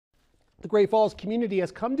The Great Falls community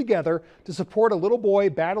has come together to support a little boy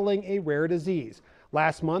battling a rare disease.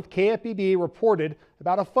 Last month, KFBB reported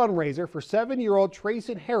about a fundraiser for 7-year-old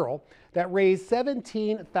Trayson Harrell that raised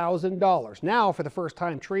 $17,000. Now, for the first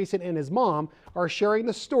time, Trayson and his mom are sharing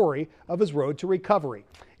the story of his road to recovery.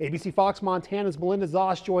 ABC Fox Montana's Melinda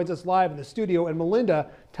Zosh joins us live in the studio. And Melinda,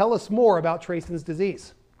 tell us more about Trayson's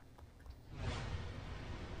disease.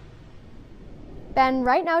 Ben,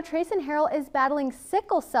 right now Trayson Harrell is battling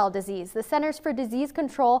sickle cell disease. The Centers for Disease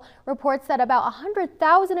Control reports that about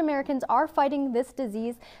 100,000 Americans are fighting this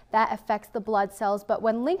disease that affects the blood cells. But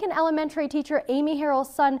when Lincoln Elementary teacher Amy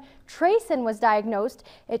Harrell's son Trayson was diagnosed,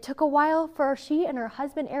 it took a while for she and her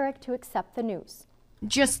husband Eric to accept the news.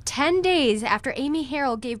 Just 10 days after Amy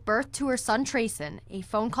Harrell gave birth to her son Trayson, a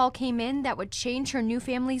phone call came in that would change her new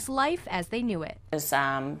family's life as they knew it. It was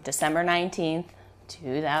December 19th.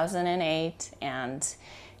 2008, and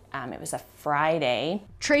it was a Friday.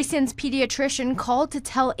 Trayson's pediatrician called to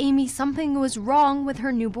tell Amy something was wrong with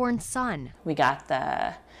her newborn son. We got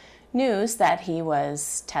the news that he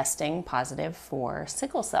was testing positive for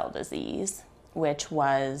sickle cell disease, which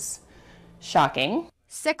was shocking.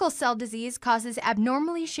 Sickle cell disease causes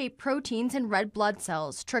abnormally shaped proteins in red blood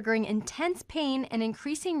cells, triggering intense pain and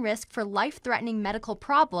increasing risk for life-threatening medical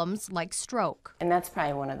problems like stroke. And that's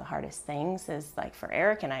probably one of the hardest things is, like, for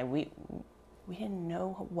Eric and I, we didn't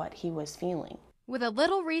know what he was feeling. With a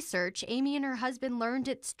little research, Amy and her husband learned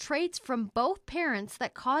it's traits from both parents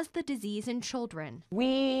that cause the disease in children.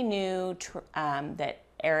 We knew that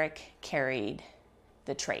Eric carried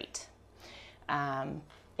the trait.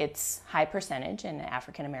 It's high percentage in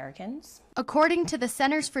African Americans. According to the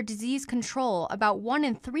Centers for Disease Control, about 1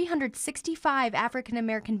 in 365 African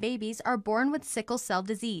American babies are born with sickle cell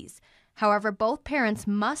disease. However, both parents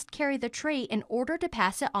must carry the trait in order to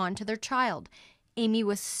pass it on to their child. Amy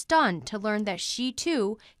was stunned to learn that she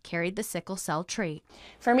too carried the sickle cell trait.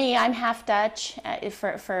 For me, I'm half Dutch.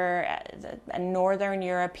 For a Northern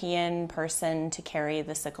European person to carry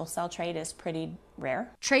the sickle cell trait is pretty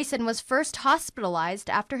rare. Trayson was first hospitalized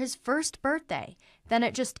after his first birthday. Then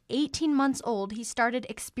at just 18 months old, he started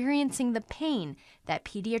experiencing the pain that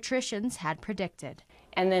pediatricians had predicted.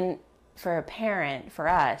 And then for a parent, for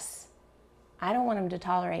us, I don't want him to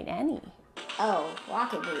tolerate any. Oh,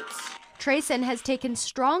 rocket boots. Trayson has taken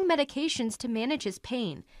strong medications to manage his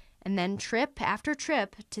pain, and then trip after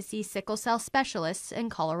trip to see sickle cell specialists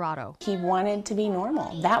in Colorado. He wanted to be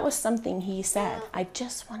normal. That was something he said. I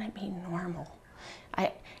just want to be normal.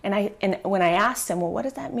 And when I asked him, well, what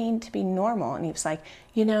does that mean to be normal? And he was like,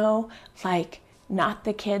 you know, like not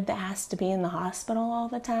the kid that has to be in the hospital all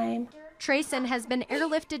the time. Trayson has been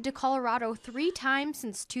airlifted to Colorado 3 times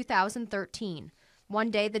since 2013. One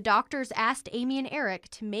day, the doctors asked Amy and Eric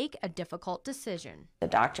to make a difficult decision. The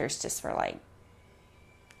doctors just were like,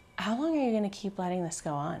 how long are you going to keep letting this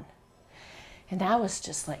go on? And that was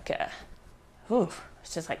just like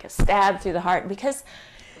it's just like a stab through the heart, because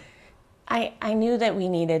I knew that we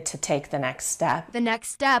needed to take the next step. The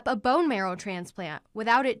next step, a bone marrow transplant.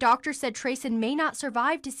 Without it, doctors said Trayson may not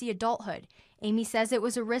survive to see adulthood. Amy says it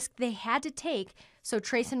was a risk they had to take, so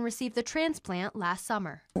Trayson received the transplant last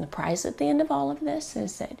summer. And the prize at the end of all of this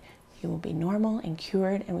is that you will be normal and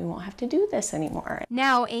cured, and we won't have to do this anymore.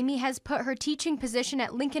 Now, Amy has put her teaching position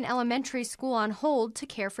at Lincoln Elementary School on hold to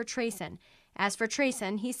care for Trayson. As for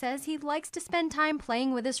Trayson, he says he likes to spend time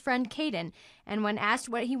playing with his friend Caden, and when asked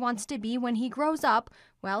what he wants to be when he grows up,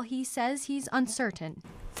 well, he says he's uncertain.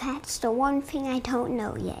 That's the one thing I don't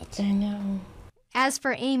know yet. I know. As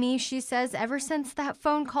for Amy, she says ever since that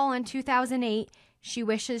phone call in 2008, she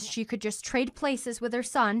wishes she could just trade places with her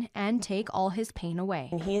son and take all his pain away.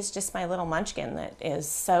 And he's just my little munchkin that is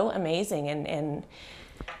so amazing, and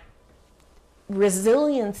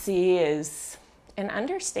resiliency is an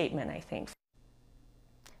understatement, I think.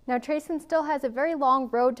 Now, Trayson still has a very long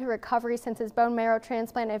road to recovery since his bone marrow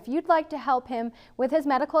transplant. If you'd like to help him with his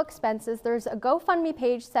medical expenses, there's a GoFundMe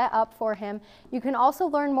page set up for him. You can also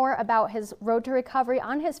learn more about his road to recovery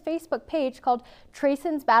on his Facebook page called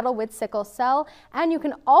Trayson's Battle with Sickle Cell. And you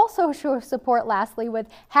can also show support, lastly, with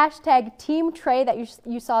hashtag Team Tray that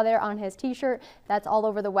you saw there on his t-shirt. That's all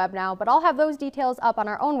over the web now. But I'll have those details up on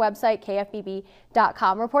our own website,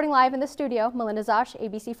 kfbb.com. Reporting live in the studio, Melinda Zosh,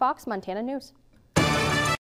 ABC Fox Montana News.